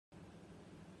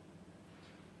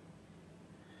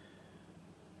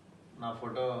నా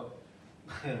ఫోటో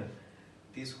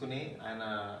తీసుకుని ఆయన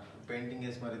పెయింటింగ్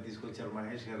వేసి మరి తీసుకొచ్చారు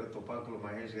మహేష్ గారు, తుపాకుల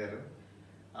మహేష్ గారు.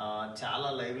 చాలా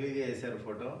లైవ్లీగా వేశారు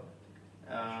ఫోటో.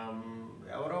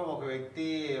 ఎవరో ఒక వ్యక్తి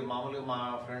మామూలుగా మా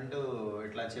ఫ్రెండ్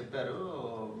ఇట్లా చెప్పారు,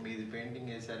 మీది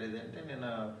పెయింటింగ్ వేశారు ఇదంటే, నేను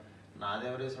నాది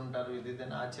ఎవరు వేసి ఉంటారు ఇది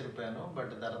అని ఆశ్చర్యపోయాను.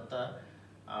 బట్ తర్వాత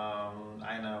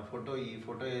ఆయన ఈ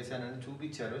ఫోటో వేసానని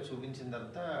చూపించారు. చూపించిన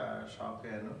తర్వాత షాక్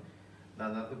అయ్యాను.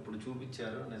 దాని తర్వాత ఇప్పుడు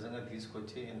చూపించారు నిజంగా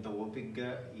తీసుకొచ్చి ఇంత ఓపిక్గా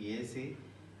వేసి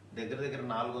దగ్గర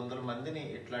 400 మందిని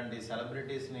ఇట్లాంటి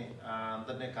సెలబ్రిటీస్ని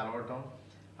అందరినీ కలవటం,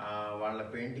 వాళ్ళ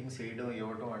పెయింటింగ్స్ వేయడం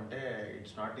ఇవ్వటం అంటే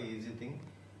ఇట్స్ నాట్ ఈజీ థింగ్.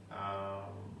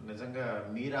 నిజంగా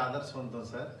మీరు ఆదర్శవంతం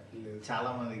సార్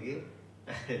చాలామందికి.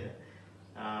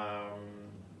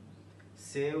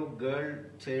 సేవ్ గర్ల్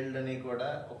చైల్డ్ అని కూడా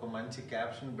ఒక మంచి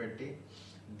క్యాప్షన్ పెట్టి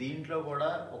దీంట్లో కూడా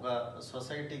ఒక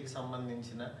సొసైటీకి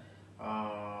సంబంధించిన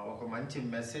ఒక మంచి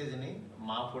మెసేజ్ని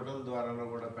మా ఫోటోల ద్వారా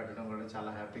కూడా పెట్టడం కూడా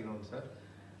చాలా హ్యాపీగా ఉంది సార్.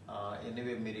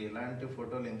 ఎనీవే మీరు ఇలాంటి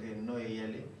ఫోటోలు ఇంకా ఎన్నో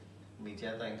వేయాలి, మీ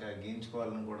చేత ఇంకా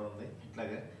గీయించుకోవాలని కూడా ఉంది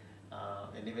ఇట్లాగే.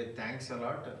 ఎనీవే థ్యాంక్స్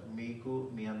అలాట్ మీకు,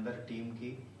 మీ అందరి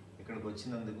టీంకి ఇక్కడికి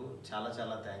వచ్చినందుకు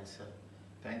చాలా thanks sir.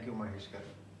 Thank you Mahesh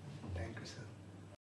గారు. Thank you sir.